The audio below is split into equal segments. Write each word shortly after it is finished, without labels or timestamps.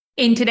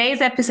In today's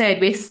episode,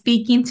 we're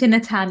speaking to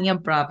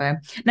Natania Bravo.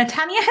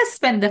 Natania has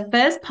spent the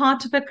first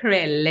part of her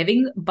career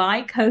living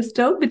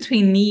bi-coastal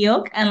between New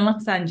York and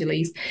Los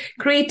Angeles,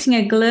 creating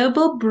a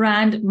global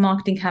brand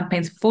marketing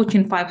campaigns for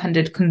Fortune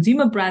 500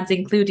 consumer brands,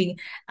 including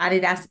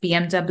Adidas,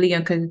 BMW,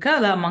 and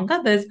Coca-Cola, among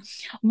others.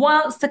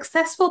 While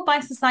successful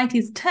by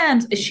society's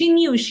terms, she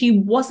knew she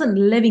wasn't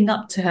living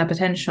up to her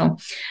potential.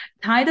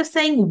 Tired of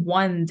saying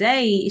one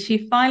day,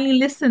 she finally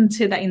listened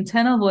to that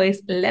internal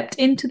voice, leapt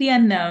into the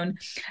unknown.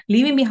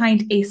 Leaving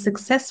behind a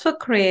successful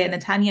career,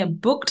 Natania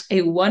booked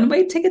a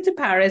one-way ticket to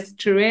Paris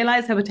to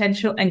realize her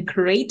potential and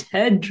create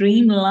her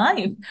dream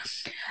life.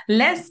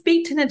 Let's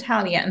speak to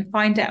Natalia and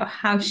find out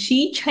how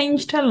she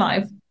changed her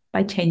life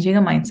by changing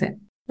her mindset.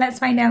 Let's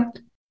find out.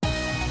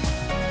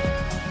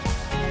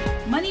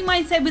 Money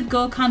Mindset with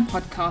Gul Khan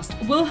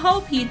podcast will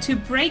help you to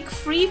break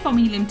free from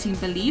your limiting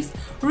beliefs,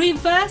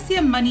 reverse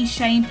your money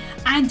shame,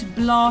 and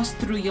blast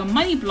through your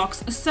money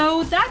blocks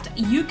so that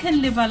you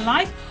can live a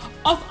life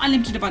of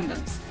unlimited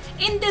abundance.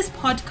 In this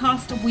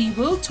podcast, we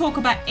will talk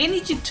about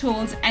energy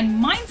tools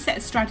and mindset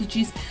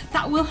strategies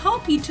that will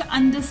help you to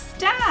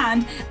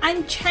understand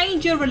and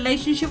change your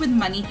relationship with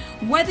money,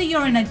 whether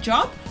you're in a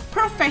job,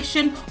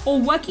 profession, or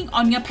working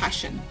on your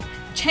passion.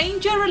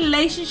 Change your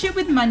relationship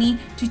with money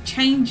to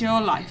change your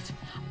life.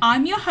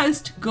 I'm your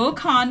host, Gul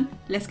Khan.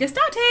 Let's get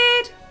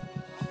started.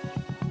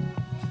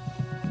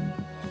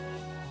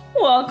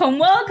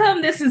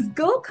 Welcome. This is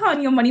Gul Khan,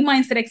 your money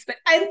mindset expert.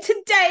 And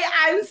today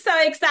I'm so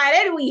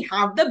excited. We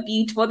have the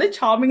beautiful, the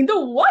charming, the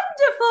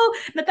wonderful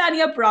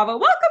Natania Bravo.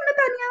 Welcome,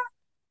 Natania.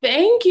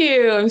 Thank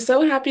you. I'm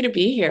so happy to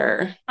be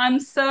here.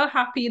 I'm so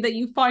happy that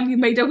you finally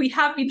made it. We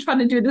have been trying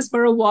to do this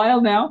for a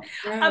while now.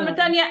 Yeah.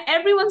 Natania,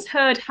 everyone's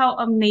heard how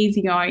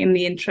amazing you are in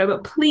the intro,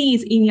 but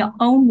please, in your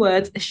own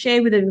words,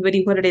 share with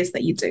everybody what it is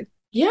that you do.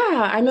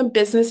 Yeah, I'm a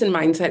business and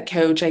mindset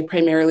coach. I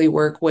primarily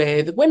work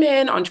with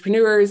women,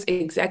 entrepreneurs,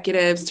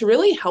 executives to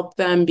really help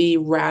them be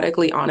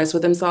radically honest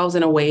with themselves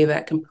in a way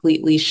that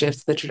completely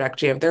shifts the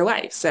trajectory of their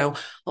life. So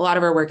a lot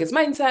of our work is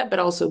mindset, but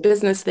also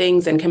business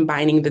things and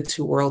combining the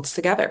two worlds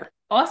together.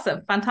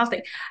 Awesome,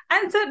 fantastic.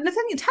 And so,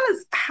 Natania, tell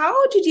us,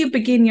 how did you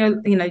begin your,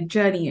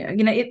 journey?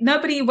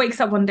 Nobody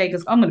wakes up one day and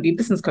goes, "I'm going to be a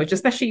business coach."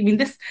 Especially,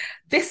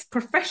 this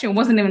profession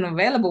wasn't even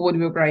available when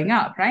we were growing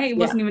up, right? It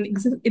Yeah. wasn't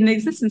even in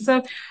existence.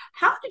 So,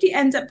 how did you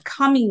end up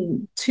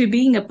coming to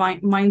being a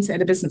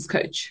mindset, a business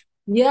coach?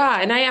 Yeah,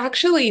 and I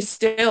actually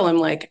still am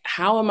like,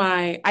 how am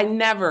I? I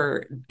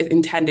never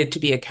intended to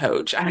be a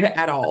coach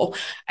at all.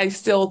 I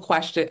still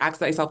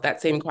ask myself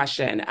that same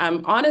question.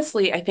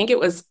 Honestly, I think it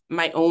was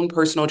my own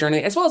personal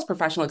journey as well as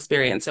professional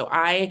experience. So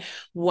I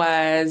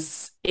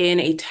was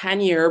in a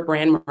 10-year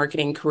brand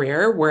marketing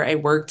career where I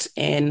worked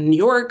in New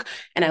York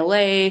and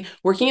LA,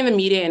 working in the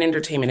media and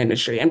entertainment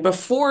industry. And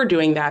before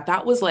doing that,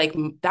 that was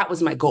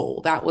my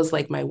goal. That was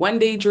like my one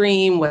day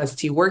dream was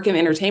to work in the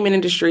entertainment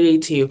industry,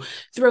 to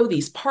throw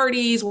these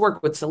parties,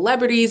 work with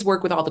celebrities,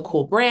 work with all the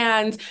cool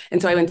brands. And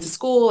so I went to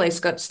school,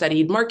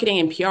 studied marketing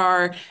and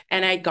PR,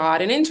 and I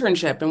got an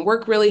internship and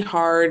worked really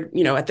hard.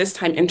 At this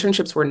time,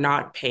 internships were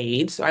not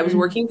paid. So I was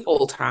working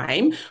full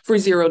time for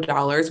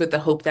 $0 with the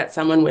hope that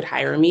someone would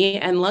hire me.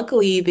 And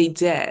luckily they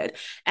did.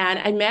 And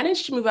I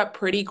managed to move up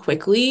pretty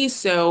quickly.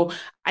 So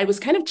I was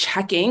kind of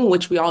checking,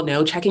 which we all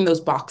know, checking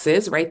those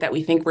boxes, right, that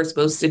we think we're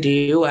supposed to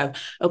do of,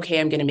 okay,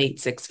 I'm going to make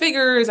six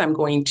figures. I'm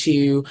going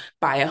to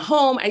buy a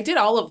home. I did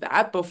all of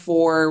that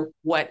before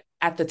what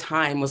at the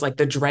time was like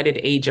the dreaded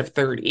age of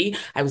 30.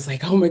 I was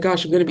like, oh my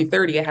gosh, I'm going to be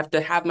 30. I have to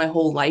have my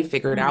whole life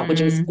figured out,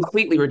 which is Mm.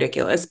 completely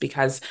ridiculous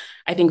because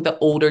I think the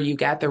older you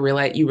get,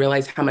 you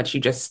realize how much you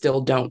just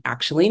still don't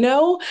actually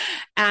know.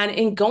 And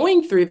in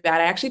going through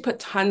that, I actually put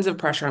tons of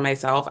pressure on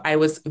myself. I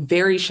was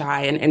very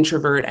shy and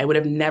introvert. I would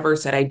have never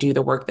said I do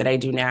the work that I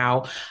do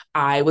now.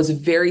 I was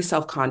very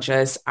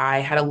self-conscious. I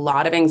had a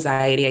lot of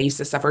anxiety. I used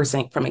to suffer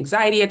from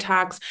anxiety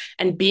attacks,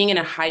 and being in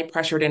a high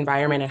pressured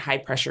environment and high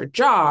pressured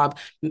job,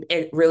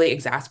 it really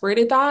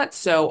exasperated that.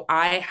 So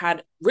I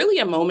had really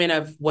a moment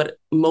of what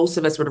most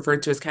of us would refer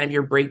to as kind of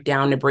your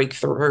breakdown to break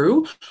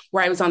through,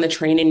 where I was on the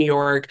train in New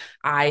York.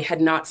 I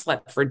had not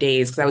slept for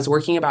days because I was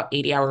working about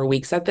 80-hour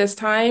weeks at this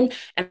time.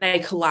 And I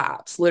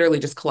collapsed, literally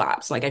just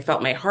collapsed. Like I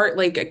felt my heart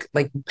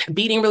like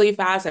beating really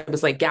fast. I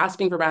was like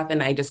gasping for breath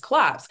and I just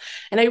collapsed.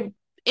 And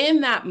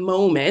in that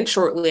moment,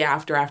 shortly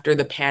after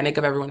the panic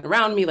of everyone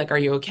around me, like, are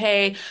you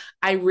okay?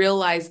 I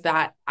realized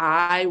that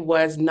I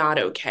was not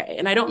okay.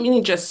 And I don't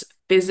mean just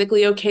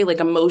physically okay, like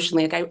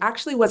emotionally, like I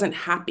actually wasn't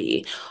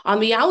happy. On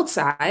the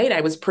outside,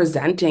 I was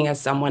presenting as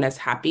someone as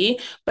happy,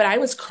 but I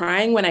was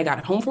crying when I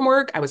got home from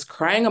work. I was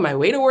crying on my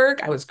way to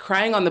work. I was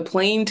crying on the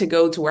plane to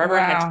go to wherever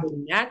I had to Wow. go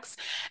next.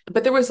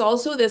 But there was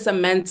also this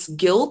immense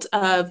guilt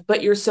of,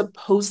 but you're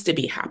supposed to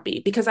be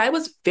happy because I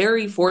was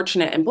very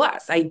fortunate and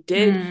blessed. I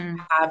did Mm.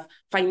 have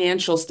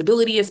financial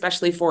stability,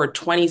 especially for a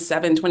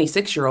 27,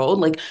 26 year old.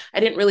 Like I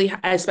didn't really,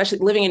 especially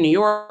living in New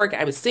York,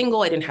 I was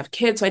single, I didn't have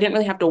kids, so I didn't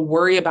really have to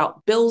worry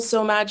about bills so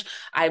so much.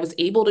 I was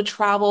able to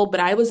travel, but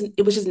it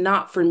was just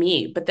not for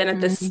me. But then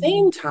at the Mhm.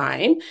 same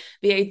time,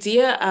 the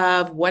idea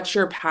of what's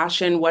your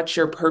passion, what's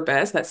your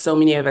purpose that so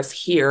many of us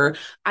hear,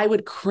 I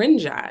would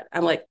cringe at.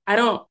 I'm like, I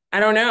don't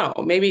know.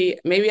 Maybe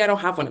I don't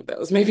have one of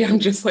those. Maybe I'm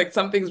just like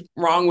something's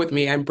wrong with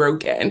me. I'm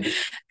broken.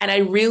 And I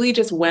really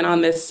just went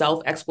on this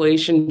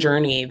self-exploration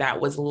journey that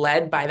was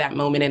led by that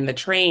moment in the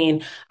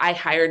train. I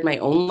hired my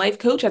own life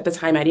coach at the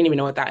time. I didn't even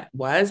know what that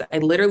was. I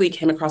literally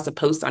came across a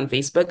post on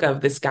Facebook of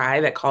this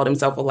guy that called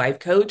himself a life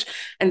coach,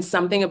 and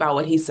something about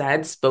what he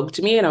said spoke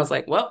to me. And I was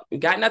like, well, we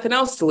got nothing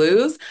else to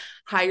lose.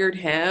 Hired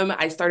him.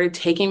 I started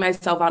taking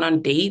myself out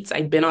on dates.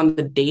 I'd been on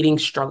the dating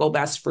struggle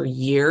bus for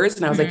years.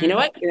 And I was like, you know Mm.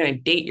 what? You're going to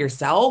date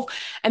yourself.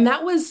 And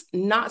that was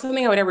not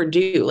something I would ever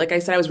do. Like I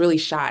said, I was really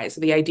shy. So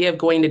the idea of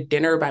going to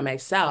dinner by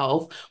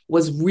myself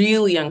was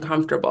really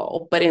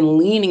uncomfortable. But in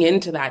leaning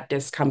into that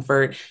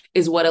discomfort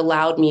is what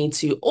allowed me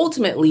to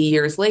ultimately,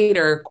 years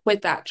later,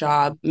 quit that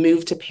job,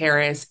 move to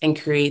Paris,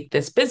 and create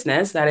this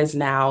business that is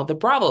now the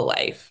Bravo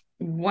Life.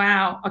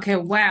 Wow. Okay.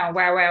 Wow.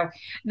 Wow. Wow.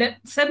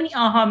 So many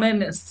aha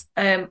moments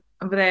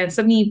over there,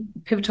 so many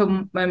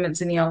pivotal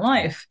moments in your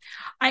life.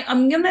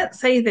 I'm gonna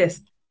say this.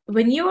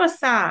 When you are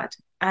sad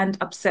and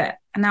upset,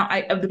 and now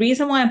the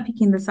reason why I'm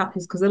picking this up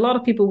is because a lot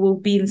of people will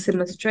be in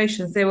similar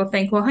situations. They will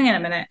think, well, hang on a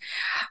minute.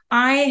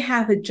 I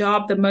have a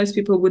job that most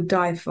people would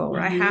die for.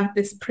 I Mhm. have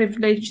this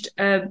privileged,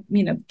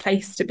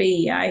 place to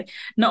be. I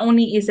not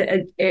only is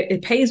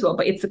it pays well,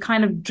 but it's a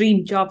kind of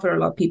dream job for a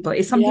lot of people.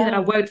 It's something that Yeah.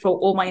 I've worked for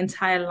all my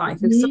entire life.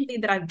 It's Mhm.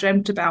 something that I've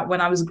dreamt about when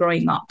I was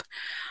growing up,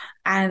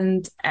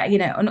 and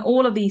and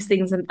all of these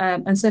things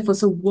and so forth.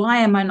 So why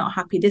am I not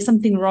happy? There's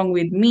something wrong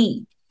with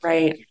me.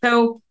 Right.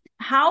 So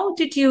how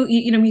did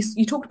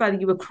you talked about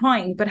that you were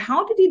crying, but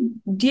how do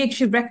you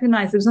actually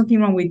recognize there was something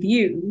wrong with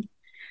you,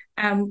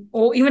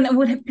 or even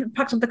would have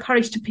packed up the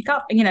courage to pick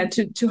up,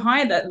 to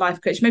hire that life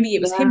coach. Maybe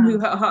it was him Yeah. who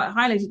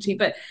highlighted to you.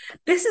 But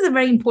this is a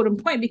very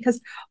important point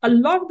because a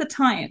lot of the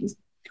times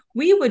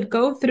we would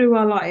go through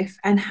our life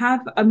and have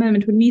a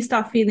moment when we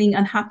start feeling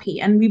unhappy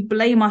and we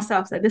blame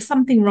ourselves that there's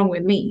something wrong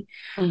with me.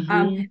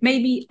 Mhm.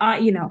 Maybe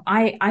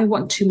I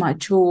want too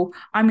much, or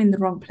I'm in the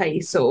wrong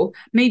place, or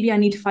maybe I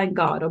need to find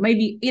God, or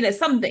maybe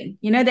something.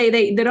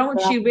 They don't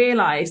want Yeah. you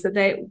realize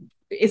that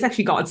it's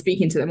actually God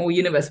speaking to them, or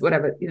universe,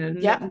 whatever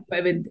Yeah.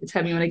 whatever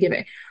term you want to give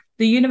it.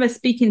 The universe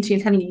speaking to you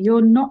and telling you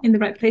you're not in the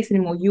right place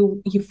anymore.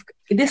 You've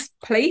this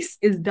place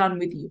is done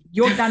with you.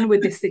 You're done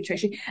with this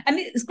situation, and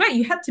it's great.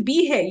 You had to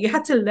be here. You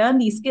had to learn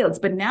these skills,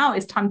 but now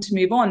it's time to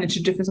move on into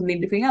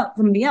something else.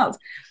 Something else.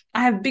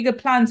 I have bigger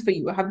plans for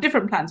you. I have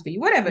different plans for you.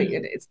 Whatever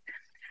it is.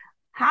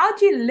 How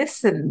do you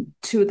listen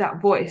to that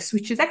voice,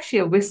 which is actually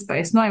a whisper?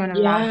 It's not even a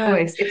loud Yeah.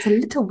 voice. It's a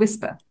little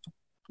whisper.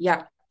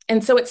 Yeah.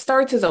 And so it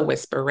starts as a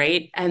whisper,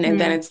 right? And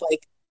then Mm, it's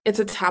like it's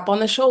a tap on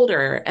the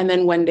shoulder. And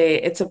then one day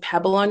it's a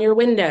pebble on your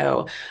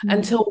window mm,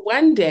 until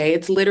one day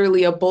it's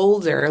literally a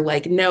boulder,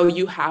 like, no,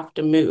 you have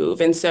to move.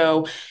 And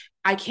so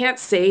I can't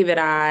say that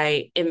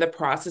I, in the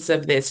process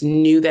of this,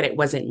 knew that it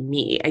wasn't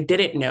me. I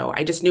didn't know.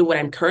 I just knew what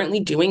I'm currently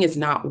doing is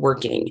not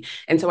working.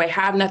 And so I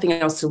have nothing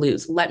else to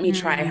lose. Let me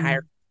try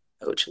hire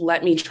mm. coach.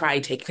 Let me try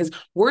take, because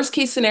worst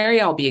case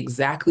scenario, I'll be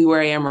exactly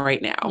where I am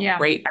right now, Yeah.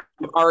 right?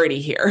 I'm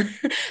already here.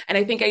 And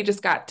I think I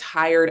just got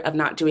tired of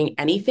not doing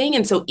anything.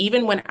 And so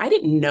even when I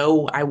didn't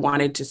know I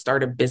wanted to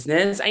start a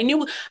business, I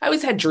knew I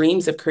always had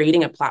dreams of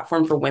creating a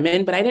platform for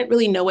women, but I didn't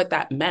really know what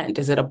that meant.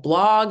 Is it a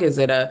blog? Is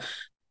it a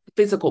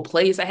physical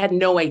place? I had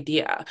no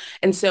idea.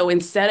 And so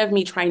instead of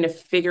me trying to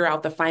figure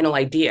out the final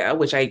idea,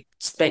 which I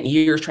spent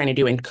years trying to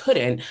do and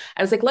couldn't,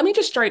 I was like, let me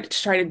just try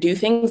to do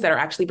things that are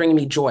actually bringing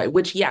me joy,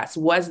 which yes,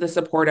 was the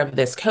support of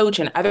this coach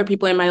and other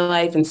people in my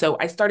life. And so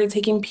I started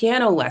taking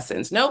piano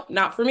lessons. Nope,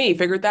 not for me.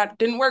 Figured that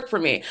didn't work for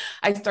me.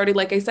 I started,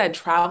 like I said,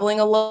 traveling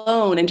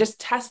alone and just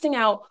testing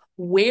out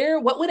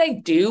what would I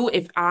do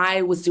if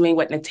I was doing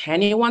what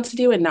Natanya wants to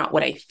do and not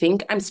what I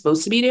think I'm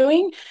supposed to be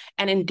doing?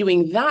 And in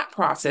doing that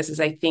process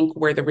is, I think,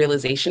 where the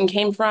realization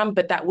came from.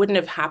 But that wouldn't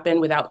have happened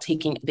without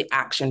taking the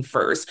action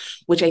first,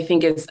 which I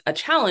think is a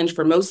challenge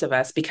for most of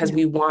us because Yeah.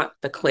 we want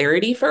the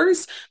clarity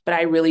first. But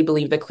I really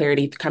believe the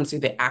clarity comes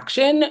through the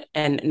action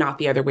and not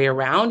the other way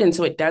around. And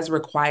so it does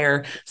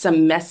require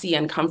some messy,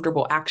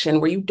 uncomfortable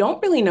action where you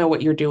don't really know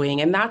what you're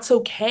doing. And that's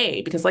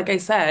okay. Because, like I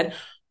said,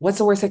 what's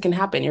the worst that can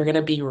happen? You're going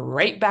to be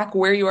right back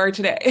where you are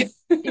today.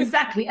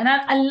 Exactly. And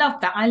I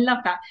love that. I love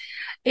that.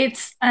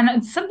 It's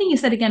something you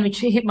said again, which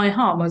hit my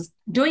heart, was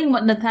doing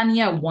what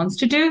Nathaniel wants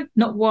to do,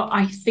 not what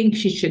I think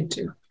she should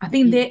do. I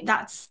think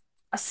that's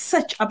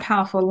such a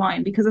powerful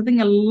line because I think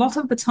a lot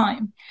of the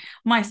time,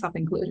 myself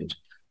included,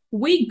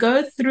 we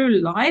go through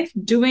life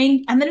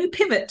doing, and then we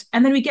pivot,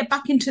 and then we get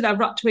back into that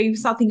rut where you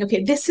start thinking,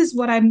 okay, this is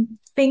what I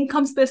think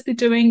I'm supposed to be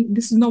doing.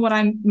 This is not what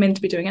I'm meant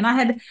to be doing. And I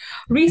had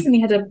recently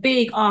had a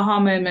big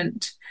aha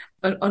moment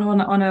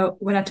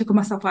when I took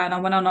myself out and I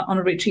went on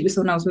a retreat with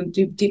someone else with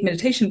deep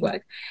meditation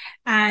work.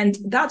 And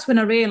that's when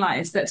I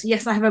realized that,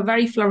 yes, I have a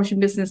very flourishing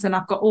business and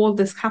I've got all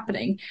this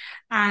happening.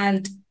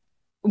 And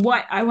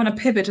why I want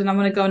to pivot and I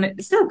want to go on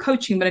still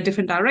coaching, but a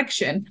different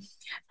direction.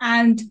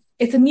 And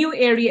it's a new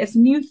area, it's a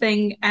new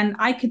thing. And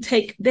I could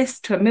take this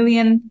to a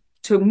million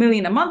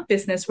a month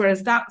business,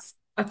 whereas that's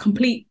a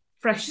complete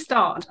fresh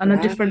start and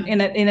a different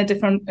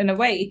in a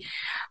way.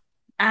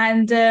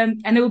 And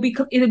it'll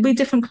be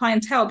different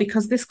clientele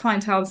because this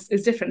clientele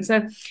is different.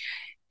 So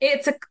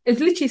it's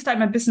literally starting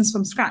my business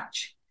from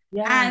scratch.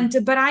 Yeah.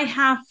 But I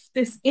have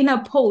this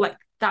inner pull, like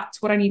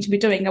that's what I need to be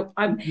doing.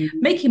 I'm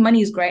making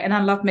money is great, and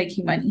I love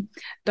making money.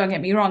 Don't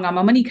get me wrong, I'm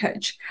a money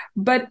coach,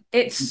 but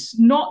it's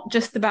not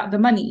just about the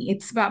money.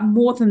 It's about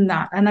more than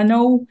that. And I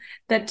know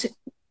that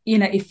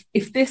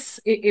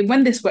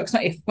when this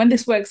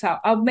works out,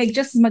 I'll make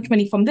just as much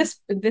money from this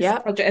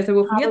project as I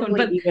will from the other one,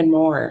 but even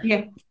more.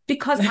 Yeah,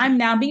 because I'm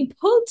now being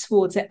pulled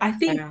towards it. I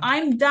think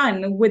I'm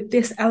done with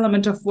this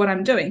element of what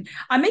I'm doing.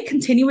 I may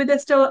continue with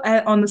this still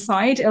on the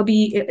side. It'll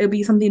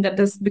be something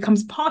that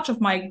becomes part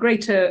of my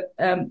greater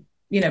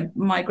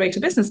my greater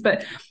business,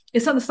 but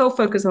it's not the sole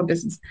focus on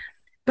business.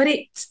 But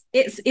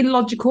it's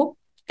illogical.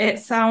 It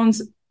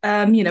sounds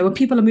when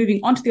people are moving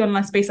onto the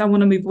online space, I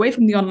want to move away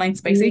from the online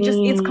space.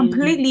 It's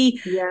completely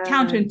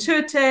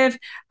counterintuitive.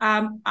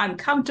 I'm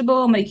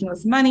comfortable making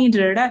less money.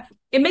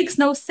 It makes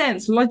no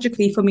sense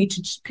logically for me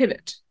to just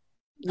pivot.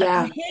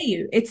 Yeah, I hear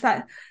you. It's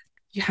that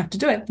you have to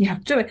do it. You have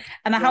to do it.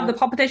 And I have the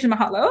palpitation in my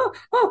heart, like,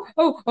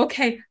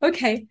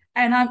 okay.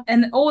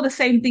 And all the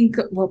same thing.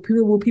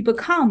 Will people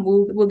come?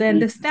 Will they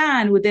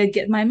understand? Will they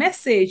get my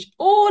message?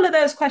 All of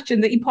those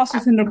questions, the imposter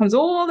syndrome comes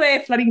all the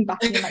way flooding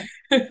back.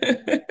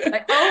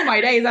 Like, oh my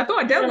days! I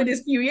thought I dealt with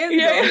this a few years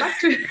ago. Back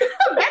to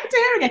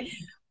here again.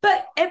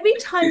 But every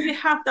time you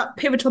have that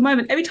pivotal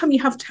moment, every time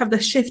you have to have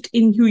the shift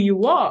in who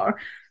you are,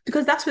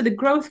 because that's where the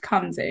growth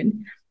comes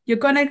in. You're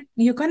gonna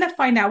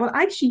find out. Well,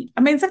 actually,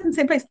 I'm in exactly the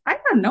same place. I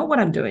don't know what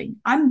I'm doing.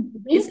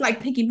 It's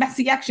like taking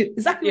messy action.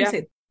 Exactly what I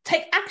said.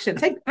 Take action,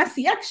 take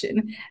messy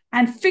action,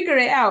 and figure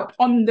it out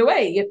on the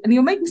way. And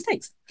you'll make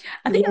mistakes.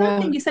 I think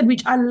another thing you said,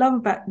 which I love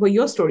about what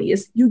your story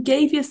is, you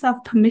gave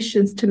yourself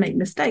permissions to make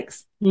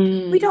mistakes.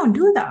 We don't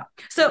do that.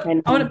 So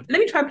let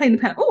me try playing the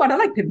piano. Oh, I don't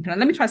like playing the piano.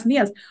 Let me try something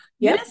else.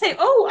 You don't say,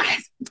 oh,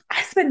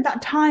 I spent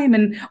that time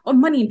and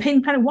money and paying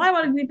the piano. Why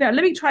would I do that?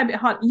 Let me try a bit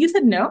hard. You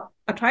said no.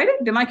 I tried it.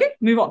 Didn't like it.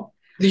 Move on.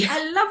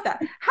 I love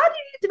that. How do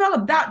you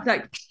develop that?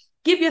 Like,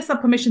 give yourself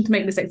permission to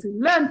make mistakes,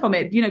 learn from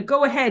it,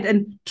 go ahead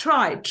and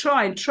try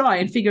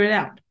and figure it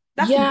out.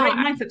 That's a great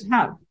mindset to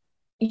have.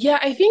 Yeah,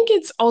 I think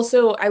it's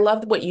also, I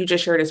love what you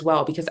just shared as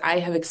well, because I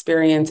have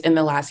experienced in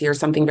the last year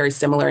something very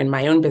similar in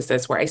my own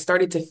business where I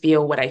started to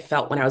feel what I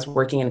felt when I was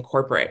working in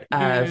corporate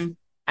of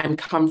I'm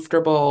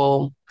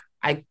comfortable.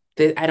 I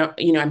don't,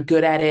 I'm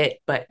good at it,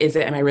 but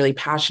am I really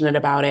passionate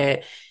about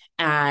it?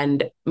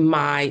 And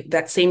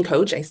that same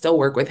coach, I still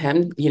work with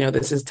him,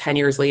 this is 10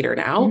 years later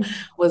now,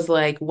 was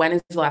like, when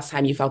is the last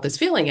time you felt this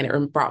feeling? And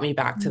it brought me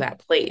back to that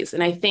place.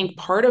 And I think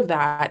part of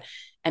that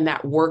and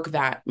that work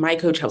that my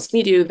coach helps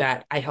me do,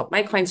 that I help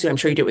my clients do, I'm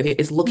sure you do it with you,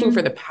 is looking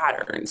for the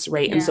patterns,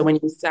 right? Yeah. And so when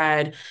you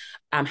said,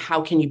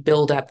 how can you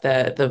build up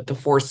the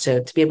force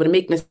to be able to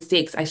make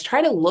mistakes? I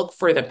try to look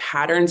for the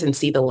patterns and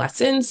see the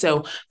lessons.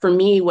 So for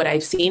me, what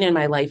I've seen in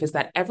my life is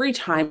that every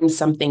time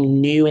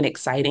something new and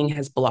exciting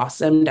has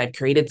blossomed, I've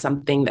created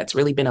something that's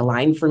really been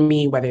aligned for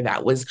me, whether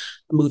that was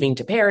moving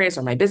to Paris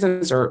or my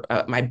business or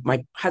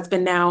my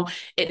husband now,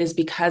 it is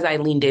because I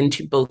leaned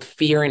into both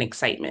fear and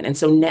excitement. And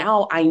so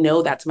now I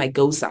know that's my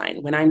go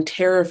sign when I'm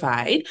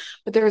terrified,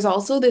 but there's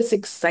also this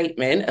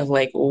excitement of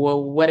like,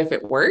 well, what if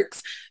it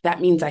works? That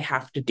means I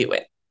have to do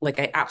it. Like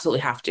I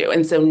absolutely have to.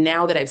 And so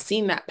now that I've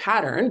sseen that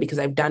pattern, because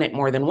I've done it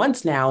more than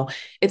once now,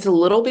 it's a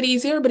little bit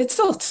easier, but it's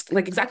still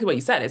like exactly what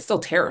you said. It's still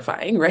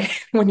terrifying, right?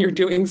 When you're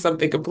doing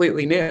something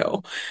completely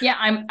new. Yeah,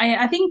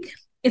 I think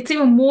it's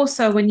even more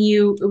so when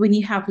you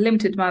have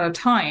limited amount of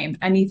time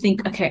and you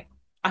think, okay,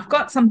 I've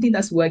got something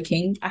that's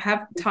working. I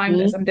have time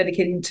that I'm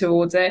dedicating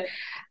towards it.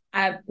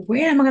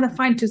 Where am I going to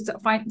find to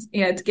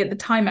get the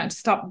time out to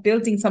start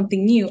building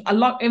something new? A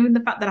lot, even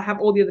the fact that I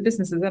have all the other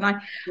businesses,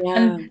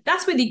 and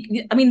that's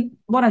really,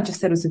 what I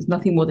just said was it's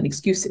nothing more than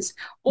excuses.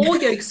 All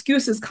your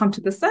excuses come to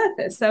the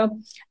surface. So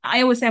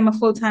I always say I'm a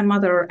full-time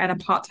mother and a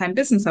part-time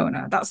business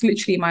owner. That's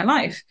literally my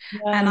life,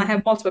 and I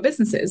have multiple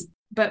businesses.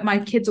 But my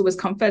kids always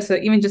come first. So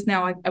even just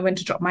now, I went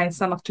to drop my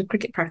son off to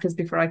cricket practice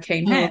before I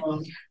came here.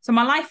 So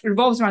my life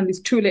revolves around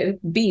these two little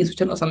bees, which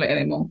are not so little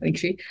anymore,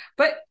 actually.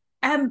 But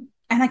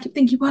and I keep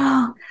thinking,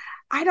 well,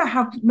 I don't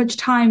have much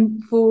time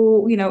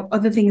for,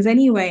 other things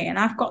anyway. And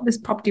I've got this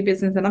property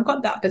business and I've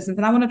got that business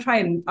and I want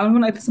to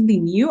open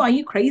something new. Are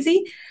you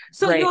crazy?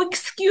 So your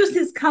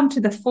excuses come to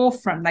the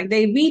forefront. Like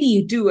they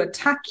really do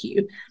attack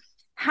you.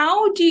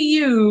 How do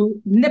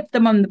you nip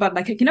them on the bud?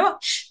 Like, you know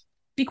what? Shh,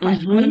 be quiet.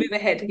 I'm going to move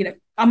ahead.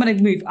 I'm going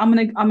to move. I'm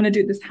going to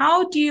do this.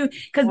 How do you,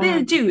 because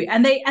they do,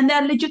 and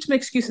they're legitimate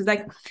excuses.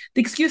 Like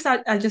the excuse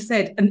I just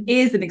said, and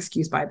is an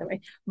excuse, by the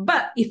way.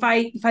 But if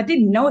I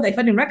didn't know that, if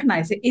I didn't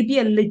recognize it, it'd be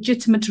a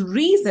legitimate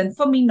reason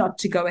for me not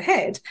to go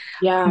ahead.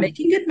 Yeah. I'm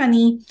making good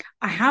money.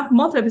 I have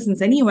multiple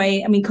business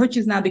anyway.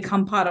 Coaches now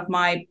become part of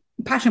my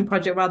passion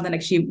project rather than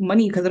actually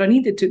money, because I don't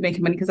need it to make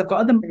money because I've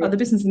got other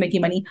businesses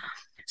making money.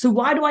 So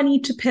why do I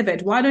need to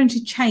pivot? Why don't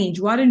you change?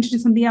 Why don't you do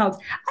something else?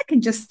 I can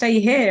just stay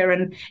here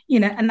and,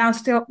 and now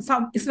still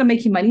start, instead of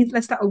making money,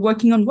 let's start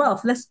working on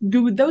wealth. Let's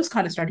do those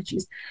kind of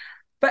strategies.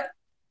 But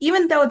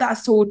even though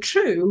that's all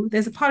true,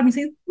 there's a part of me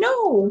saying,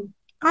 no,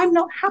 I'm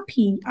not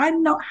happy.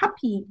 I'm not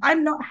happy.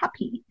 I'm not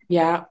happy.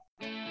 Yeah.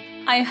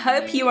 I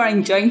hope you are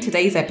enjoying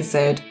today's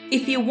episode.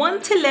 If you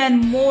want to learn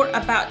more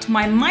about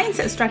my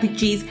mindset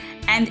strategies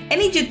and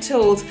energy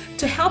tools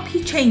to help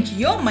you change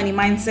your money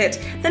mindset,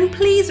 then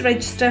please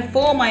register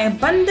for my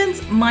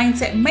Abundance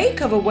Mindset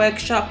Makeover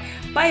Workshop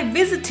by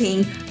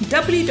visiting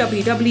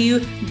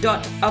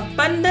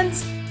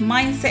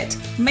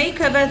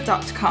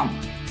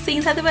www.abundancemindsetmakeover.com. See you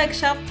inside the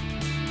workshop.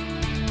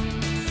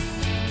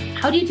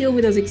 How do you deal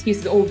with those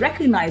excuses or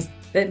recognize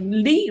that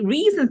the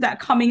reasons that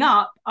are coming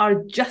up are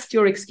just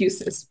your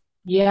excuses?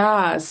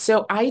 Yeah.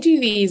 So I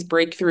do these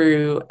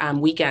breakthrough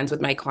weekends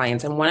with my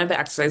clients. And one of the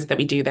exercises that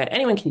we do that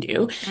anyone can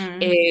do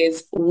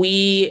is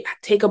we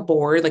take a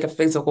board, like a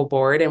physical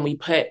board, and we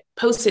put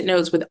Post-it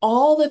notes with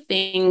all the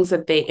things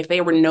that if they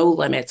were no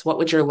limits, what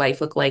would your life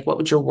look like? What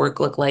would your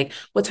work look like?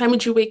 What time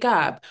would you wake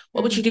up?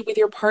 What would you do with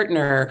your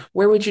partner?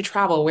 Where would you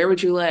travel? Where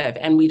would you live?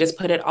 And we just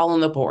put it all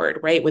on the board,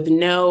 right? With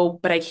no,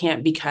 but I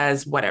can't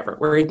because whatever.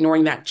 We're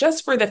ignoring that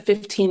just for the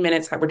 15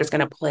 minutes that we're just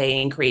going to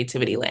play in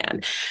creativity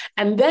land.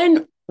 And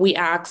then we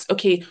ask,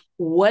 okay,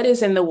 what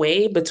is in the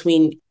way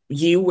between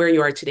you where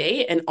you are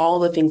today and all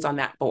the things on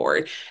that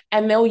board?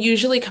 And they'll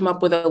usually come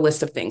up with a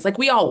list of things like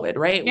we all would,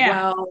 right?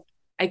 Yeah. Well,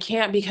 I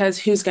can't because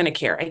who's going to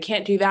care? I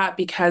can't do that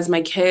because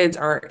my kids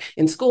are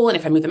in school. And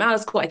if I move them out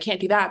of school, I can't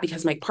do that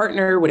because my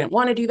partner wouldn't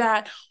want to do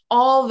that.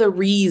 All the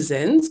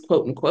reasons,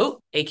 quote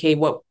unquote, aka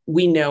what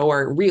we know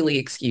are really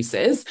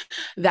excuses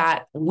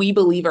that we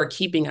believe are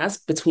keeping us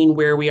between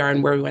where we are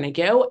and where we want to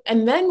go.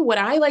 And then what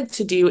I like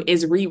to do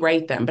is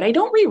rewrite them, but I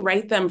don't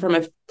rewrite them from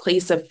a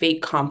place of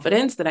fake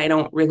confidence that I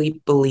don't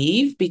really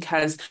believe,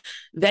 because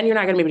then you're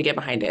not going to be able to get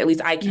behind it. At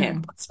least I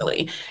can't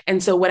personally.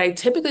 And so what I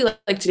typically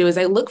like to do is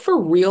I look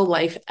for real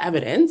life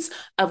evidence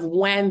of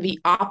when the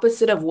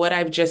opposite of what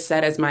I've just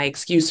said as my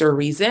excuse or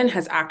reason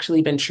has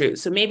actually been true.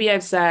 So maybe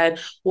I've said,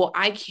 well,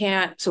 I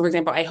can't. So for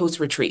example, I host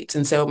retreats.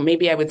 And so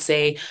maybe I would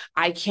say,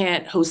 I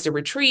can't host a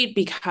retreat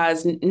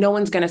because no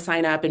one's going to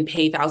sign up and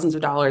pay thousands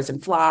of dollars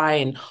and fly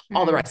and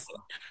all the rest of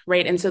it.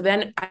 Right. And so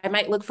then I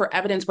might look for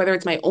evidence, whether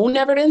it's my own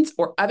evidence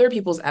or other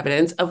people's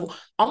evidence of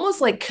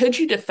almost like, could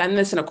you defend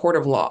this in a court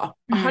of law?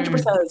 100%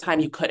 of the time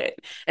you couldn't.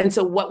 And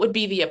so what would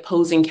be the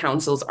opposing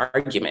counsel's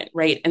argument?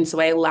 Right. And so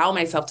I allow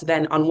myself to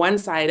then on one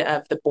side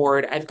of the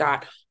board, I've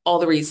got all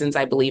the reasons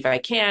I believe I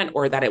can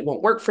or that it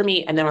won't work for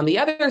me. And then on the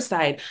other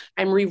side,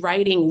 I'm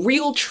rewriting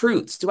real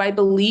truths. Do I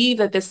believe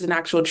that this is an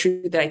actual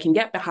truth that I can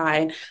get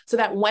behind so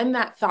that when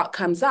that thought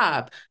comes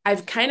up,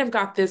 I've kind of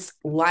got this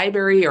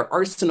library or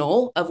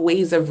arsenal of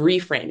ways of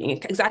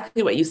reframing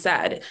exactly what you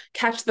said.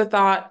 Catch the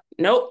thought.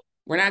 Nope.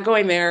 We're not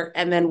going there.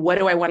 And then what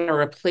do I want to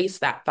replace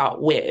that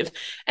thought with?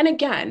 And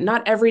again,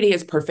 not every day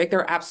is perfect. There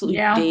are absolute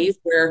days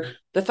where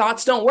the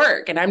thoughts don't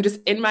work and I'm just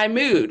in my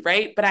mood,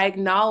 right? But I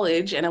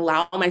acknowledge and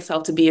allow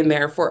myself to be in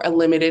there for a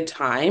limited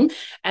time.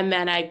 And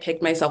then I pick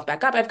myself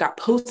back up. I've got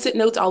Post-it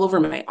notes all over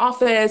my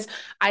office.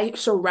 I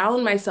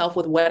surround myself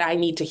with what I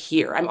need to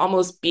hear. I'm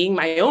almost being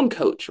my own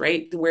coach,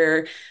 right?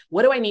 Where,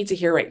 what do I need to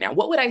hear right now?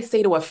 What would I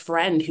say to a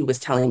friend who was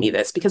telling me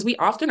this? Because we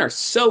often are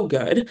so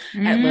good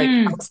at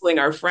like counseling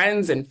our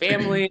friends and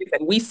families,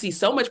 and we see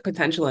so much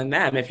potential in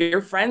them. If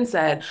your friend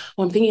said,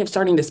 well, I'm thinking of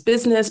starting this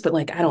business, but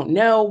like, I don't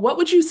know, what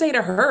would you say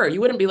to her?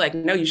 You wouldn't be like,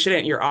 no, you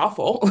shouldn't. You're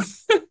awful.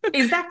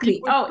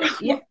 Exactly. Oh,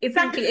 yeah,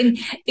 exactly. And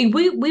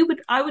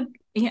I would,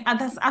 yeah,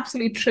 that's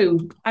absolutely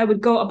true. I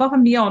would go above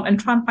and beyond and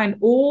try and find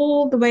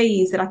all the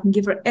ways that I can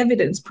give her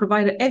evidence,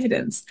 provide her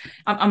evidence.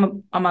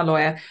 I'm a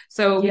lawyer,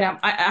 so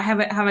I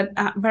have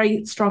a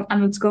very strong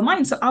analytical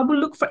mind. So I will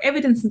look for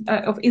evidence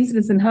of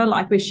incidents in her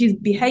life where she's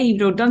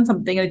behaved or done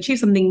something and achieved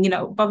something,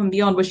 above and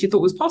beyond what she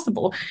thought was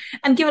possible,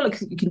 and give her, look,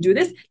 you can do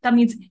this. That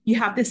means you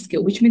have this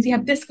skill, which means you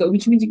have this skill,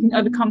 which means you can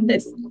overcome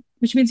this,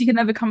 which means you can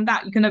overcome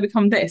that, you can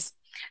overcome this.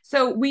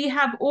 So we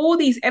have all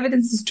these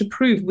evidences to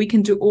prove we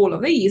can do all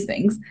of these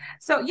things.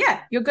 So yeah,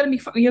 you're going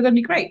to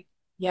be great.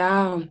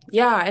 Yeah.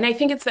 Yeah. And I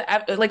think it's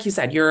like you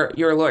said, you're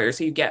a lawyer,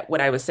 so you get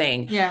what I was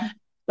saying. Yeah.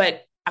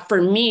 But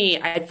for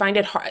me, I find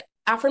it hard.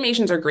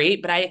 Affirmations are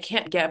great, but I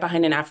can't get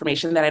behind an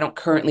affirmation that I don't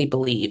currently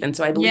believe. And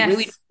so I believe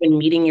really in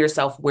meeting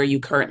yourself where you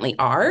currently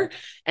are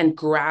and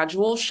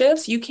gradual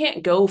shifts. You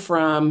can't go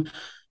from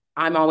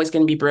I'm always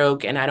going to be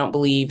broke and I don't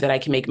believe that I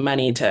can make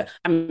money to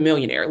I'm a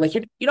millionaire. Like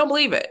you don't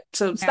believe it.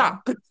 So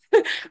stop.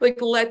 Like,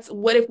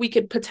 what if we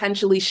could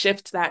potentially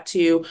shift that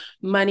to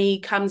money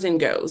comes and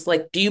goes?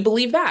 Like, do you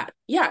believe that?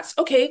 Yes.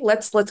 Okay.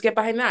 Let's get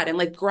behind that and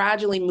like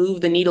gradually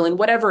move the needle in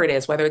whatever it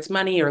is, whether it's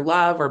money or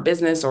love or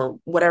business or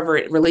whatever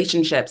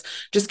relationships,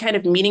 just kind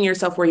of meeting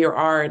yourself where you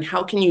are and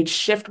how can you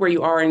shift where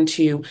you are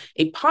into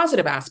a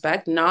positive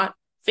aspect, not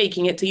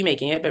faking it till you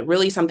making it, but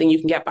really something you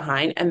can get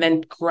behind and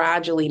then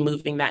gradually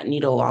moving that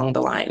needle along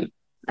the line.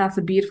 That's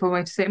a beautiful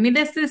way to say it. I mean,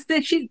 that's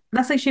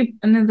actually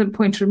another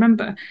point to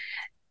remember.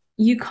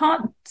 you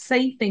can't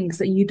say things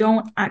that you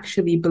don't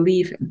actually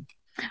believe in.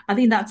 I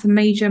think that's a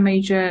major,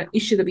 major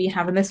issue that we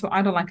have, and that's what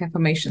I don't like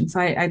affirmations.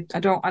 I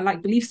don't. I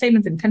like belief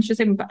statements, intention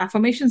statements, but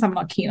affirmations I'm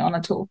not keen on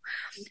at all.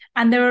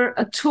 And there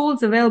are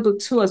tools available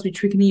to us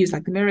which we can use,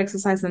 like the mirror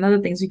exercise and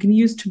other things you can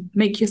use to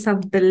make yourself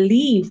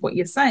believe what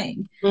you're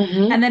saying.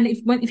 Hmm. And then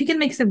if you can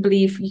make yourself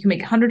believe, you can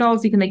make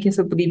 $100. You can make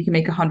yourself believe you can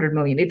make 100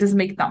 million. It doesn't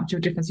make that much of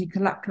a difference. You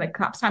can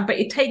collapse time, but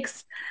it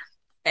takes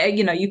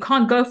you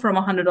can't go from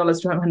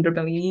 $100 to 100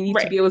 million. You need to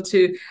Right. be able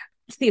to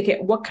see,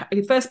 okay,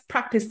 you first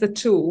practice the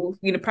tool,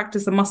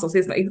 practice the muscles.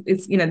 It's like,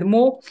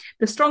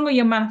 the stronger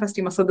your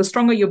manifesting muscle, the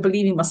stronger your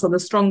believing muscle, the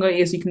stronger it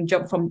is you can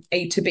jump from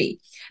A to B.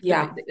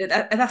 Yeah.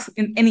 That's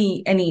in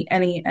any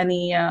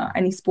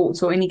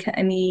sports or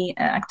any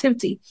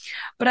activity.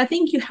 But I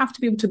think you have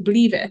to be able to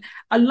believe it.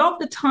 A lot of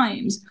the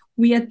times,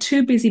 we are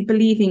too busy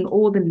believing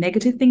all the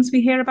negative things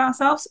we hear about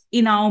ourselves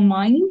in our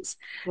minds,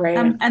 Right.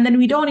 and then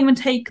we don't even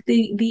take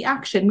the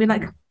action. We're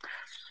like,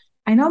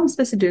 I know I'm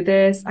supposed to do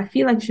this. I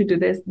feel like I should do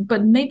this,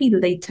 but maybe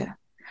later.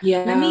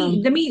 Let Yeah.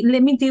 me let me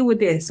let me deal with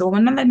this, or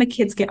when I let my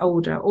kids get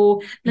older,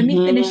 or let me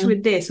finish Hmm.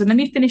 with this, or let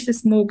me finish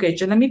this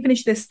mortgage, and let me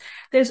finish this.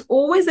 There's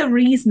always a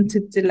reason to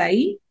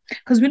delay,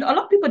 because a lot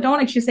of people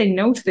don't actually say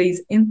no to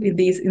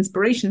these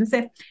inspirations.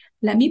 They say,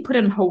 "Let me put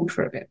it on hold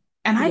for a bit."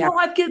 And I Yeah. know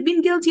I've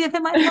been guilty of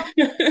it myself.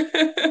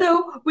 So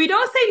we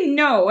don't say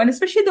no, and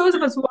especially those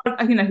of us who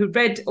are, who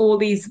read all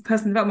these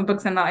personal development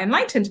books and are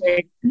enlightened.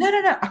 Right. No,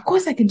 no, no. Of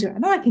course I can do it. I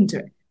know I can do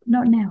it.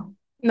 Not now.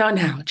 Not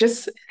now,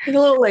 just a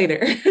little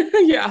later.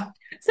 Yeah.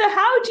 So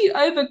how do you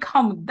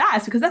overcome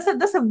that? Because Yeah.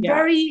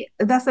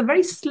 that's a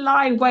very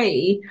sly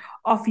way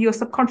of your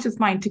subconscious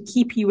mind to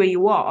keep you where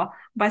you are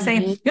by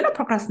saying Hmm. you're not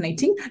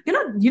procrastinating,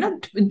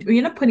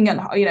 you're not putting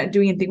on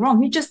doing anything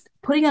wrong. You're just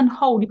putting on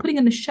hold. You're putting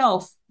on the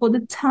shelf for the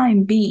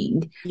time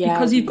being Yeah.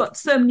 because you've got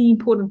so many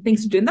important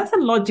things to do, and that's a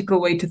logical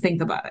way to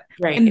think about it.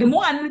 And the Right.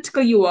 more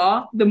analytical you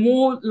are, the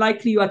more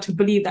likely you are to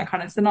believe that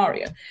kind of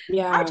scenario.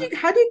 How do Yeah. you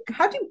how do you,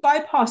 how do you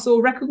bypass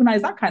or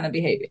recognize that kind of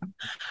behavior?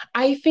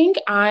 I think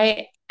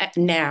I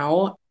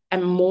now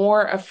am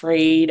more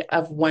afraid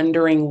of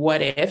wondering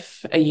what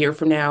if a year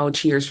from now,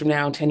 2 years from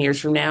now, 10 years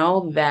from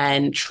now,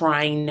 than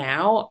trying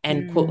now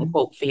and quote Mm.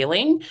 unquote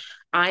failing.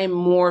 I am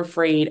more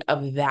afraid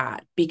of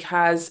that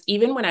because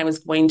even when I was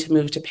going to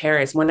move to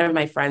Paris, one of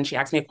my friends, she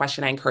asked me a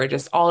question I encourage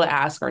us all to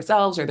ask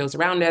ourselves or those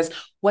around us,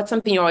 what's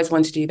something you always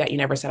wanted to do that you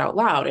never said out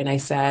loud? And I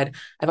said,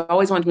 I've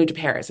always wanted to move to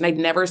Paris. And I'd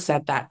never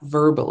said that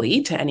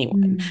verbally to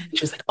anyone. And Mm.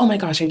 she was like, oh my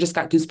gosh, I just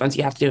got goosebumps.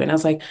 You have to do it. And I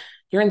was like,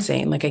 you're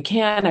insane. Like I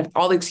can't, I have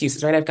all the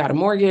excuses, right? I've got a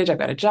mortgage, I've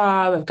got a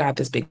job, I've got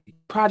this big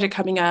project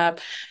coming up.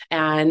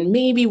 And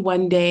maybe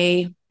one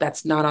day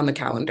that's not on the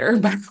calendar,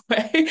 by the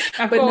way.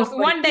 Of But no, course, like,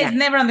 one day is yeah,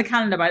 never on the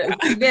calendar, but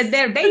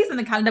there are days on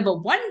the calendar,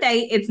 but one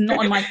day it's not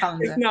on my it's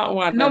calendar. not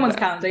one No of one's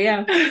them. calendar,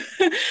 yeah.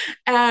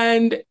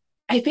 And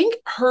I think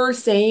her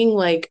saying,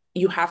 like,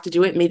 you have to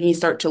do it made me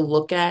start to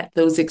look at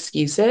those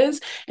excuses.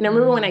 And I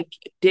remember when Mm. I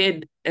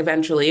did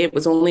eventually, it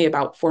was only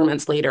about 4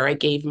 months later, I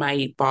gave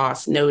my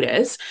boss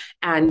notice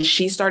and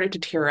she started to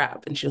tear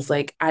up. And she was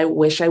like, I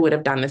wish I would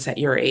have done this at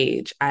your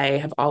age. I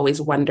have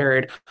always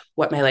wondered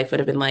what my life would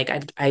have been like.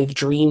 I've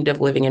dreamed of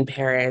living in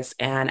Paris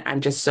and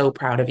I'm just so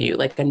proud of you.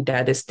 Like, I'm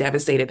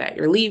devastated that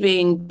you're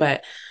leaving,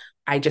 but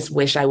I just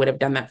wish I would have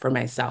done that for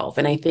myself.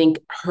 And I think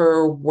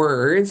her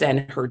words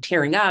and her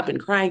tearing up and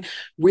crying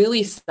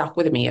really stuck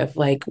with me of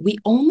like, we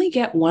only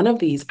get one of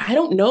these. I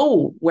don't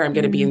know where I'm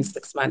going to be in Mm.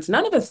 6 months.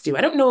 None of us do.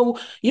 I don't know.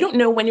 You don't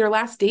know when your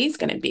last day is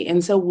going to be.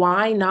 And so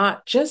why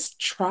not just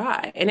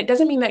try? And it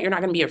doesn't mean that you're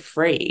not going to be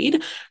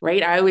afraid,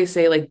 right? I always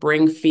say like,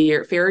 bring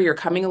fear, you're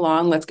coming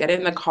along. Let's get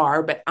in the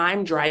car, but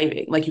I'm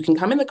driving. Like you can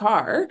come in the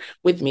car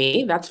with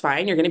me. That's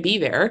fine. You're going to be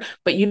there,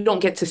 but you don't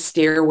get to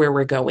steer where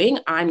we're going.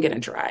 I'm going to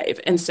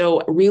drive. And so,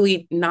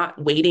 really not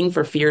waiting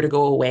for fear to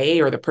go away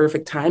or the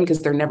perfect time,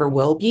 because there never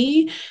will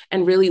be,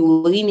 and really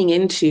leaning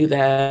into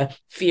the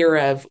fear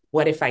of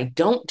what if I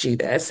don't do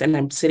this? And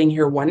I'm sitting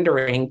here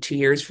wondering 2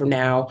 years from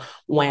now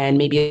when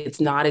maybe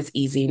it's not as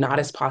easy, not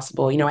as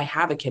possible. You know, I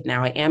have a kid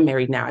now, I am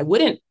married now. I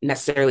wouldn't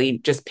necessarily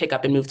just pick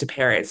up and move to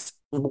Paris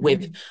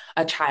with Mm.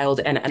 a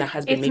child and a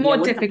husband. It's Maybe I more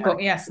wouldn't have.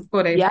 difficult, yes,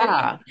 for it.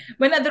 Yeah.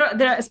 When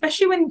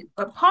especially when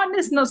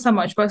partners, not so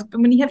much, but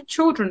when you have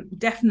children,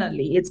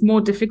 definitely it's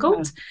more Yeah.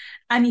 difficult,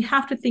 and you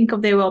have to think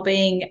of their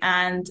well-being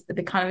and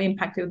the kind of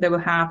impact that they will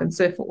have, and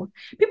so forth.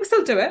 People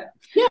still do it,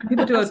 Yeah, and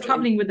people do are absolutely.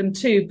 traveling with them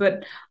too.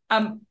 But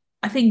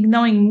I think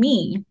knowing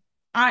me,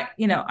 I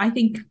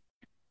think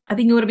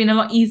it would have been a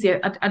lot easier.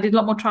 I did a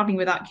lot more traveling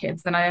without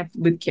kids than I have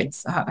with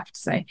kids, I have to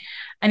say.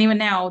 And even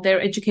now, their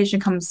education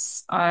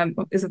comes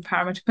is of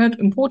paramount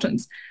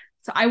importance.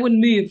 So I wouldn't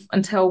move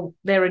until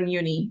they're in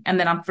uni, and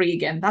then I'm free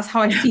again. That's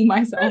how I see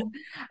myself.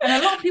 And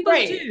a lot of people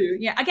Right. do.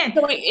 Yeah. Again,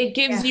 So it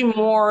gives yeah. you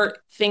more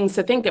things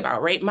to think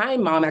about, right? My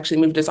mom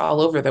actually moved us all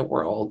over the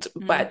world,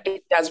 Mm, but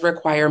it does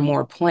require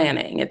more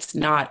planning. It's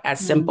not as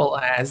mm, simple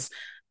as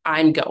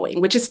I'm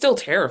going, which is still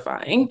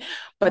terrifying.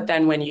 But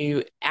then when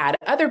you add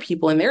other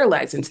people in their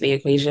lives into the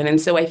equation, and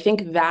so I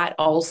think that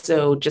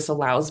also just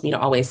allows me to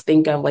always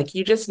think of like,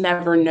 you just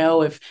never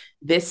know if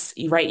this,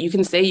 right? You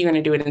can say you're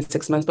going to do it in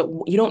 6 months, but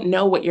you don't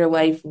know what your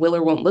life will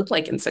or won't look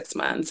like in 6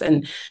 months.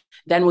 And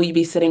then will you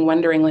be sitting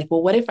wondering, like,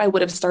 well, what if I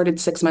would have started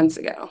 6 months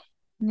ago?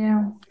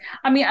 Yeah.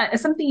 I mean,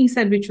 something you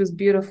said which was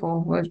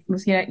beautiful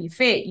was, you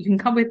fit, you can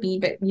come with me,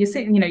 but you're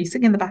sitting in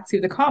the backseat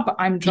of the car, but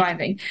I'm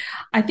driving.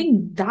 I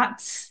think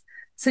that's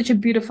such a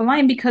beautiful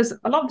line because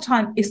a lot of the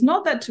time it's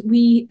not that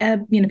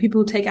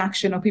people who take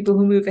action or people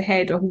who move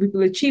ahead or people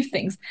who achieve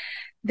things,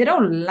 they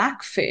don't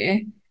lack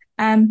fear.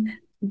 Um,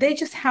 they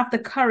just have the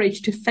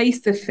courage to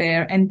face the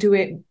fear and do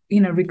it,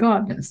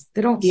 regardless.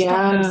 They don't stop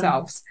Yeah.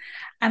 themselves.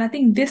 And I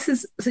think this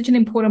is such an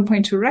important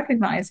point to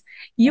recognize.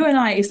 You and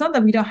I, it's not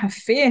that we don't have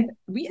fear.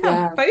 We have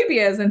Yeah.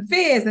 phobias and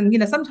fears. And,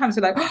 sometimes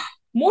we're like, oh,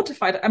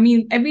 mortified. I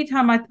mean, every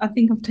time I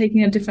think of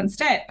taking a different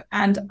step,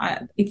 and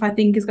if I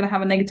think it's going to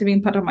have a negative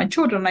impact on my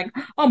children, I'm like,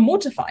 oh, I'm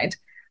mortified.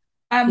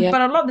 Yeah.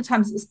 But a lot of the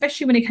times,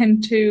 especially when it came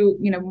to,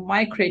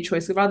 my career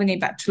choice, rather than going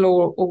back to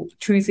law or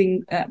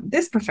choosing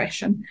this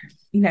profession,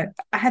 I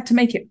had to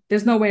make it.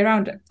 There's no way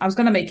around it. I was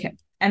going to make it.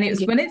 And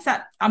it's Yeah. when it's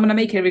that I'm going to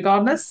make it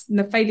regardless, and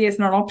the failure is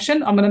not an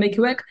option, I'm going to make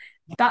it work.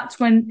 That's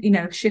when,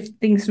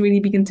 things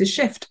really begin to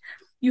shift.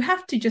 You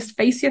have to just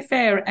face your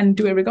fear and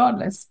do it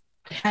regardless.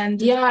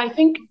 And Yeah, I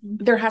think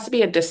there has to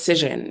be a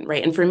decision,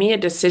 right? And for me, a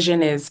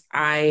decision is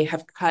I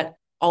have cut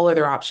all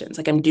other options.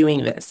 Like I'm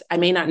doing this. I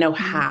may not know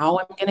how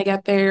I'm going to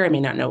get there. I may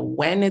not know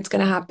when it's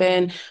going to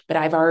happen, but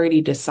I've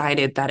already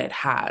decided that it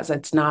has.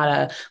 It's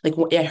not like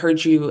I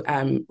heard you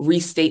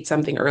restate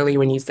something earlier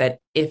when you said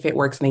if it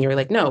works, and then you were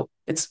like, no,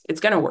 it's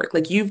going to work.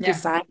 Like you've yeah,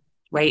 decided,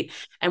 right?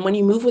 And when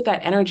you move with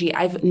that energy,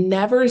 I've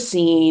never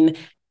seen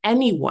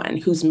anyone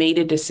who's made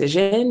a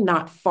decision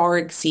not far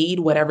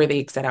exceed whatever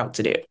they set out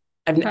to do.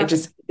 It perfect.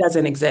 just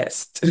doesn't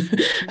exist.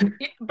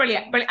 Yeah,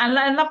 brilliant, brilliant. And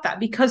I love that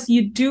because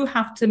you do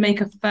have to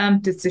make a firm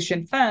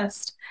decision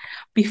first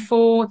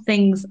before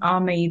things are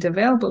made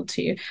available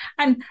to you.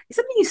 And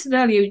something you said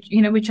earlier,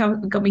 which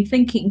got me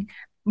thinking.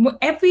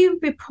 Every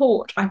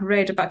report I've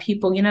read about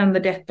people, on the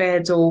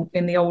deathbeds or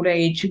in the old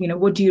age,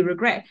 what do you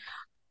regret?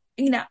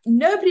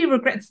 Nobody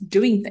regrets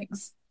doing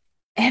things.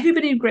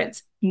 Everybody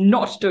regrets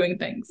not doing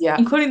things, Yeah.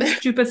 including the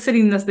stupid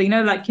silliness,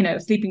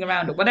 sleeping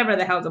around or whatever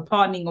the hell's a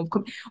partying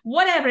or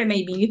whatever it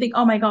may be. You think,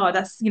 oh my God,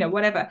 that's,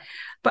 whatever.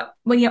 But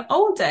when you're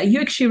older, you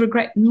actually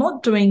regret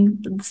not doing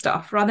the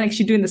stuff rather than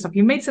actually doing the stuff. If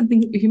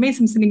you made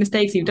some silly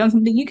mistakes, you've done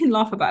something, you can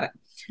laugh about it.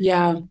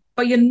 Yeah.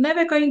 But you're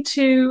never going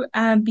to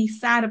be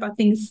sad about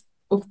things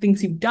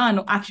you've done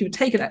or actually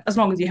taken it, as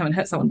long as you haven't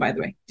hurt someone, by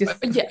the way. Just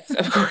Yes,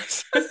 of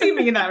course.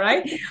 assuming that,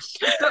 right?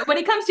 But when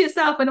it comes to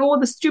yourself and all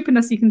the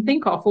stupidness you can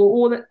think of,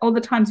 or all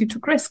the times you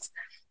took risks,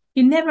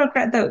 you never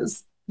regret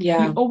those. You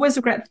Yeah. always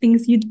regret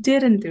things you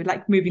didn't do,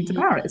 like moving to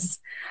Paris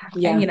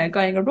and Yeah.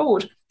 going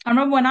abroad. I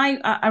remember when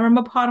I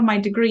remember part of my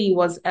degree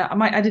was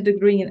I did a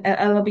degree in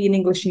LLB in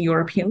English and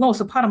European law.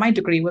 So part of my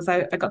degree was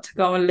I got to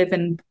go and live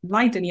in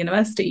Leiden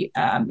University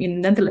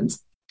in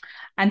Netherlands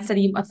and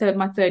study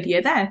my third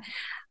year there.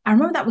 I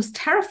remember that was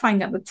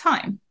terrifying at the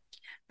time.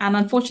 And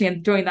unfortunately,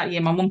 during that year,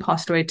 my mum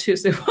passed away too.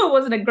 So it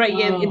wasn't a great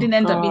year. It Oh didn't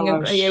end up being a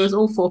great year. It was gosh.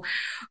 awful.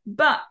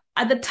 But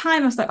at the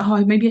time, I was like,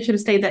 oh, maybe I should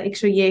have stayed that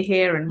extra year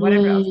here and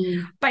whatever else.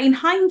 Mm, But in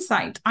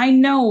hindsight, I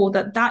know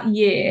that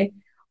year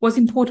was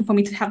important for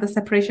me to have the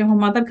separation from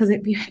my mother because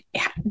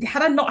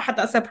had I not had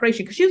that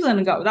separation, because she was going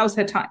to go, that was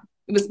her time.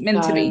 It was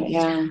meant to got be. it.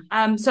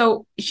 Yeah.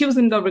 So she was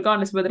going to go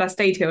regardless of whether I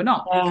stayed here or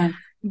not. Yeah.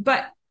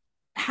 But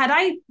had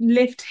I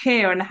lived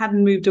here and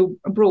hadn't moved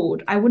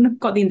abroad, I wouldn't have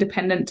got the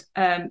independence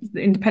that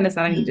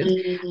I needed,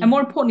 and Mm, more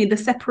importantly, the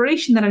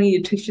separation that I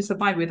needed to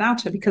survive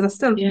without her, because I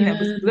still, was yeah.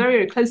 very,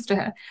 very close to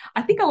her.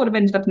 I think I would have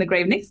ended up in the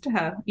grave next to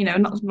her,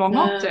 not long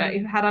after,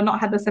 Yeah. had I not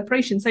had the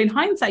separation. So in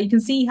hindsight, you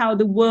can see how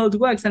the world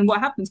works and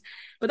what happens.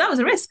 But that was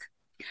a risk.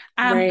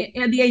 Right.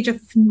 At the age of,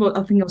 well,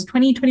 I think I was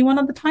 20, 21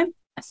 at the time.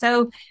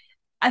 So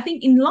I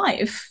think in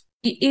life,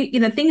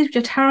 things which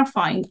are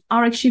terrifying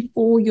are actually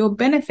for your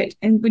benefit.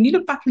 And when you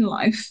look back in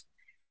life,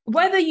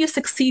 whether you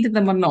succeeded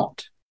them or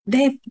not,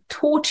 they've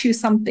taught you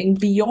something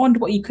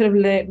beyond what you could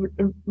have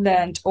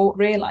learned or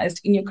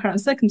realized in your current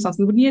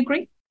circumstances. Wouldn't you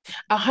agree?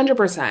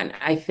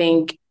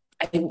 100%.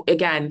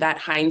 Again, that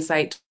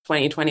hindsight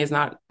 2020 is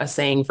not a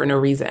saying for no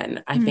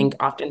reason. I think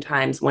Mm.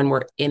 oftentimes when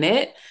we're in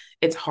it,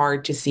 it's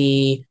hard to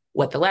see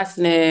what the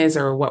lesson is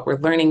or what we're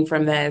learning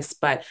from this.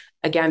 But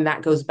again,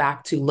 that goes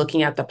back to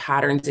looking at the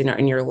patterns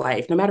in your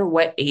life. No matter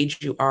what age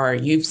you are,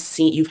 you've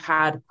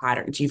had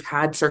patterns, you've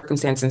had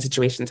circumstances and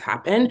situations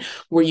happen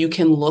where you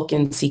can look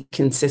and see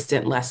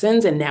consistent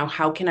lessons. And now,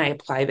 how can I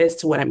apply this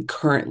to what I'm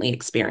currently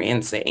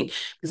experiencing?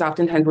 Because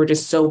oftentimes we're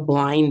just so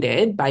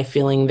blinded by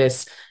feeling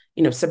this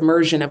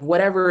submersion of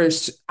whatever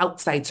is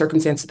outside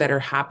circumstances that are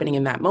happening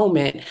in that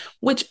moment,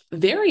 which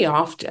very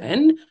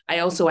often I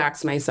also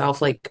ask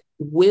myself, like,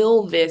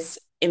 will this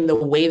in the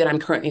way that I'm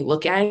currently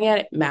looking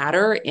at it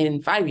matter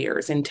in 5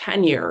 years, in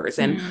 10 years?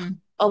 And Mm.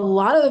 a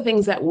lot of the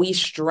things that we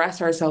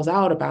stress ourselves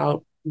out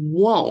about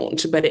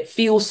won't, but it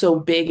feels so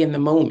big in the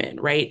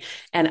moment, right?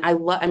 And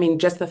I mean,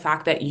 just the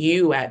fact that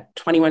you at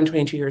 21,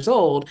 22 years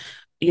old,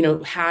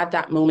 had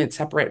that moment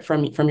separate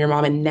from your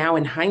mom, and now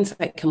in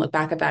hindsight can look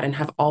back at that and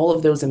have all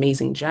of those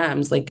amazing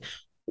gems. Like,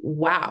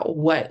 wow,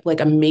 what like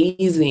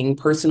amazing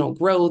personal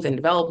growth and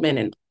development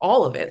and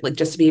all of it. Like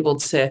just to be able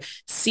to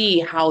see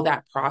how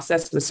that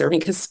process was serving.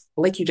 Because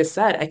like you just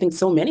said, I think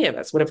so many of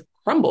us would have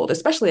crumbled,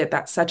 especially at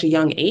that such a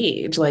young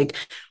age, like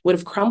would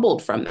have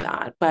crumbled from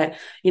that. But,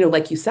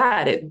 like you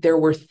said, there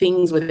were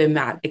things within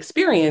that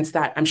experience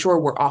that I'm sure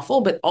were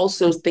awful, but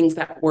also things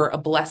that were a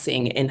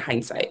blessing in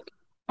hindsight.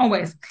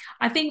 Always.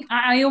 I think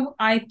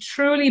I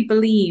truly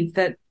believe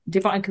that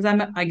divine, because I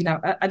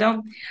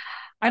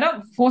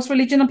don't force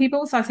religion on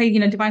people. So I say,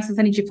 divine sense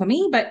energy for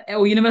me,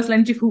 or universal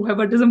energy for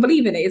whoever doesn't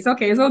believe in it. It's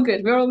okay. It's all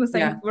good. We're all the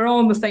same. Yeah. We're all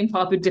on the same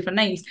path with different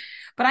names.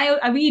 But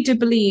I really do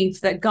believe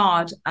that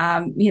God,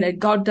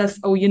 God does,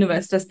 or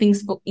universe does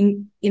things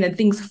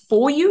things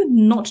for you,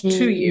 not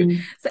to you.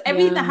 So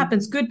everything that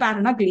happens, good, bad,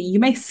 and ugly, you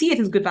may see it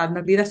as good, bad, and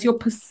ugly. That's your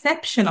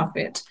perception of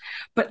it.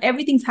 But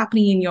everything's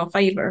happening in your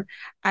favor.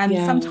 And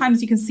sometimes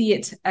you can see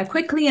it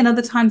quickly, and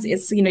other times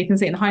it's, you can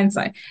see it in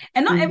hindsight.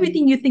 And not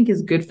everything you think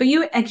is good for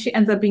you actually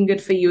ends up being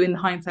good for you in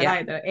hindsight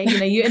either. And,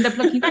 you end up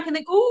looking back and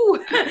think,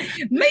 oh,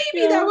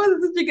 maybe that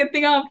wasn't such a good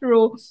thing after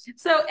all.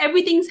 So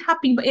everything's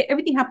happening, but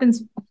everything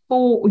happens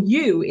for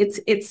you.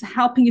 It's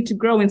helping you to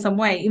grow in some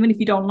way, even if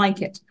you don't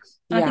like it.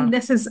 And I think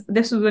this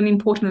was an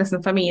important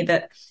lesson for me,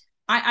 that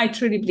I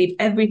truly believe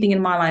everything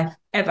in my life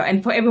ever,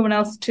 and for everyone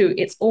else too,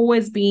 it's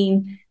always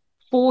been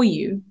for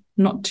you,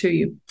 not to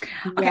you.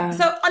 Okay,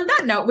 so on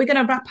that note, we're going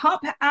to wrap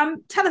up.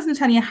 Tell us,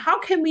 Natanya, how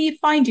can we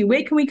find you?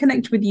 Where can we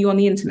connect with you on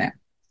the internet?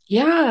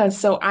 Yeah,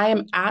 so I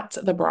am at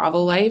The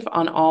Bravo Life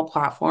on all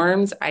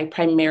platforms. I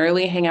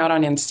primarily hang out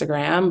on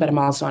Instagram, but I'm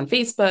also on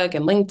Facebook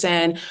and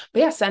LinkedIn. But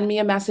yeah, send me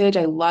a message.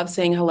 I love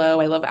saying hello.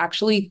 I love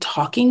actually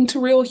talking to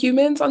real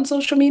humans on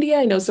social media.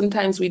 I know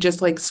sometimes we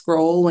just like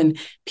scroll and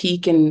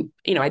peek, and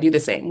I do the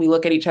same. We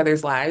look at each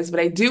other's lives, but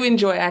I do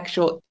enjoy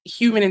actual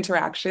human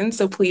interaction.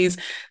 So please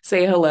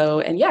say hello.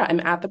 And yeah, I'm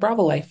at The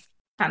Bravo Life.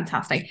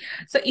 Fantastic.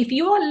 So if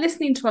you are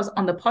listening to us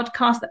on the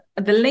podcast,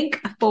 the link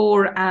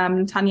for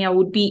Tanya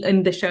would be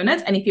in the show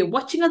notes. And if you're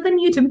watching us on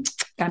YouTube,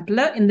 down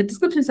below in the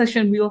description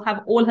section, we will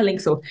have all her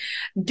links. So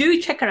do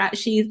check her out.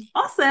 She's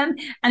awesome,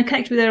 and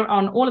connect with her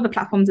on all of the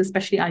platforms,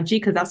 especially IG,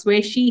 because that's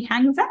where she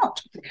hangs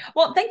out.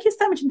 Well, thank you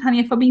so much,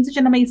 Tanya, for being such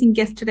an amazing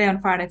guest today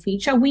on Friday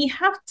Feature. We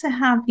have to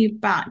have you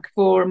back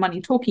for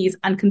Money Talkies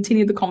and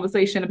continue the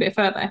conversation a bit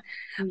further.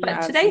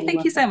 But today,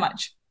 thank you so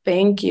much.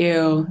 Thank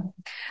you.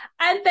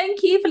 And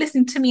thank you for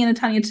listening to me and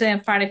Natanya today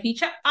on Friday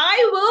Feature.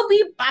 I will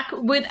be back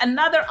with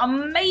another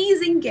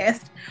amazing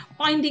guest,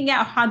 finding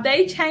out how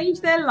they change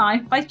their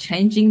life by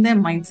changing their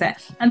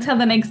mindset. Until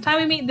the next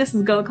time we meet, this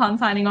is Gul Khan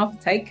signing off.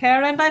 Take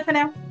care and bye for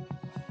now.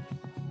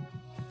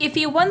 If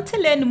you want to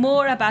learn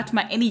more about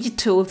my energy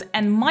tools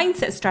and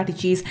mindset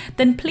strategies,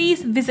 then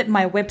please visit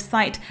my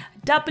website,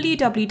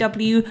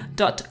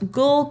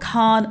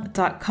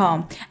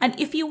 www.gulkhan.com. And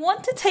if you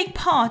want to take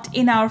part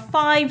in our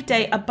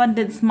 5-day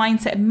abundance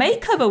mindset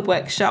makeover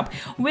workshop,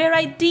 where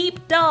I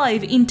deep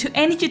dive into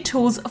energy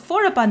tools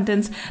for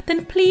abundance,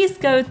 then please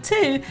go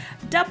to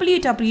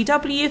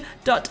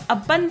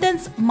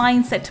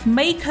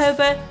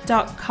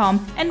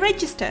www.abundancemindsetmakeover.com and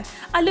register.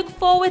 I look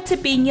forward to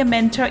being your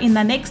mentor in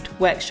the next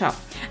workshop.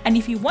 And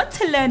if you want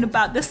to learn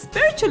about the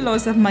spiritual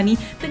laws of money,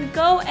 then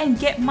go and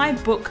get my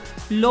book,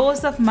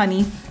 Laws of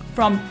Money,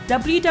 from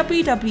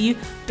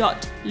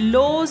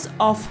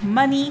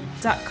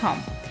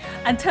www.lawsofmoney.com.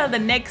 Until the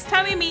next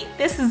time we meet,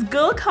 this is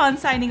Gul Khan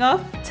signing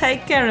off.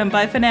 Take care and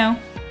bye for now.